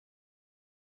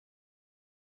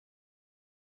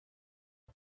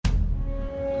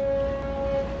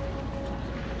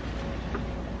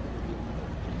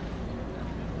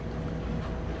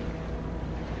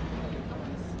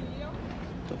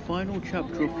final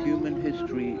chapter of human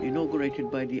history, inaugurated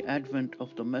by the advent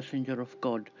of the Messenger of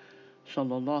God,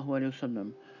 sallallahu alaihi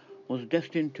wasallam, was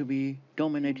destined to be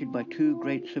dominated by two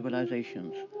great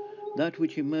civilizations, that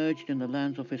which emerged in the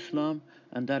lands of Islam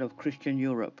and that of Christian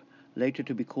Europe, later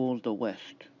to be called the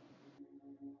West.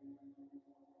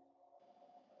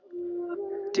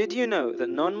 Did you know that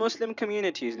non-Muslim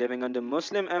communities living under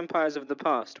Muslim empires of the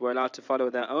past were allowed to follow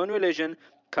their own religion,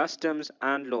 customs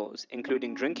and laws,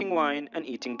 including drinking wine and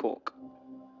eating pork?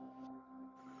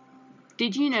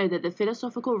 Did you know that the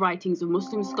philosophical writings of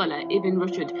Muslim scholar Ibn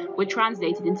Rushd were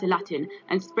translated into Latin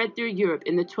and spread through Europe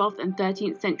in the 12th and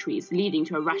 13th centuries, leading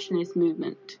to a rationalist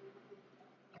movement?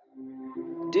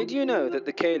 Did you know that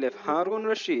the Caliph Harun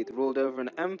Rashid ruled over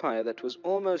an empire that was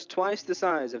almost twice the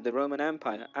size of the Roman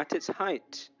Empire at its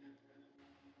height?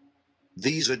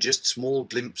 These are just small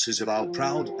glimpses of our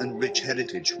proud and rich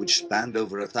heritage which spanned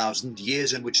over 1,000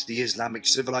 years and which the Islamic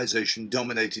civilization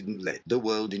dominated and led the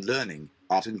world in learning,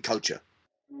 art and culture.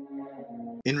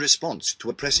 In response to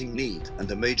a pressing need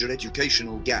and a major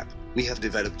educational gap, we have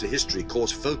developed a history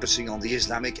course focusing on the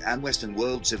Islamic and Western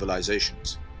world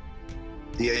civilizations.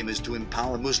 The aim is to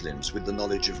empower Muslims with the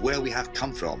knowledge of where we have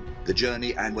come from, the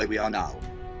journey and where we are now.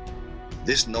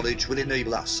 This knowledge will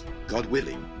enable us, God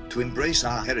willing, to embrace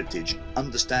our heritage,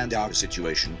 understand our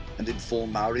situation, and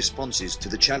inform our responses to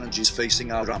the challenges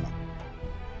facing our Ummah.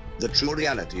 The true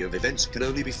reality of events can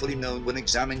only be fully known when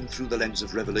examined through the lens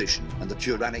of revelation and the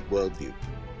Quranic worldview.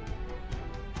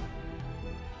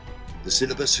 The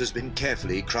syllabus has been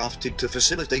carefully crafted to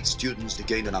facilitate students to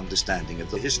gain an understanding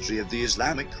of the history of the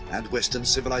Islamic and Western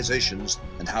civilizations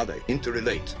and how they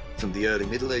interrelate from the early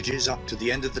Middle Ages up to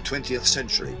the end of the 20th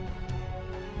century.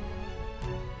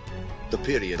 The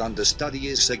period under study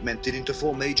is segmented into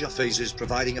 4 major phases,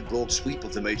 providing a broad sweep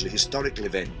of the major historical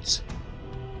events.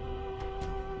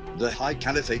 The High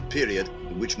Caliphate period,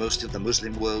 in which most of the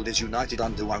Muslim world is united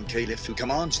under one caliph who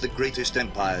commands the greatest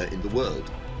empire in the world.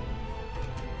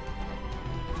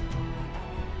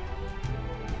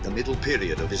 The middle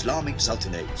period of Islamic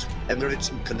sultanates,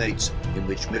 emirates and khanates, in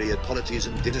which myriad polities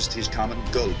and dynasties come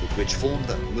and go, but which form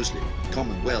the Muslim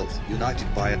Commonwealth,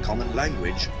 united by a common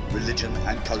language, religion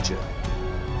and culture.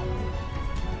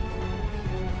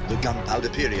 The Gunpowder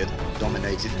period,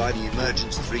 dominated by the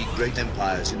emergence of 3 great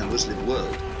empires in the Muslim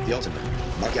world, the Ottoman,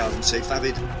 Mughal and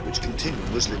Safavid, which continue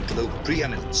Muslim global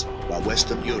preeminence, while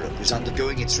Western Europe is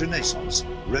undergoing its Renaissance,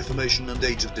 Reformation and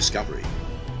Age of Discovery.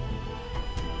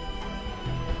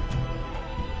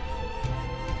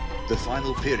 The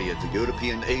final period, the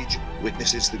European Age,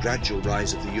 witnesses the gradual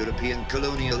rise of the European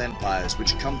colonial empires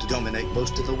which come to dominate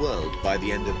most of the world by the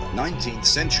end of the 19th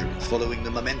century, following the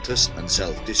momentous and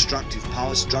self-destructive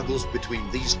power struggles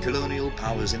between these colonial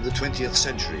powers in the 20th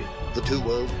century. The 2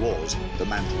 world wars, the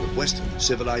mantle of Western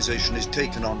civilization is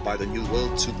taken on by the New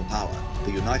World superpower,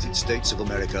 the United States of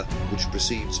America, which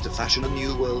proceeds to fashion a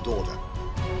new world order.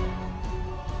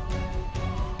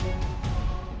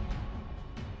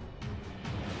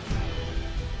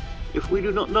 If we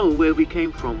do not know where we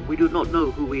came from, we do not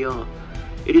know who we are.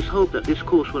 It is hoped that this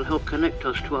course will help connect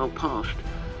us to our past.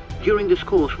 During this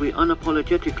course, we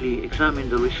unapologetically examine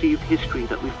the received history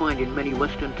that we find in many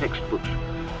Western textbooks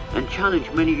and challenge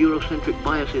many Eurocentric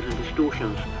biases and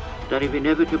distortions that have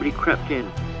inevitably crept in,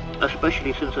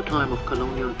 especially since the time of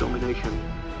colonial domination.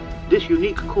 This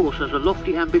unique course has a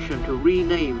lofty ambition to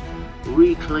rename,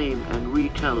 reclaim and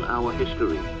retell our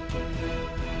history.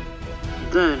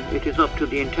 Then it is up to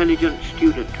the intelligent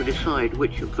student to decide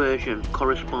which version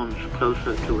corresponds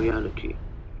closer to reality.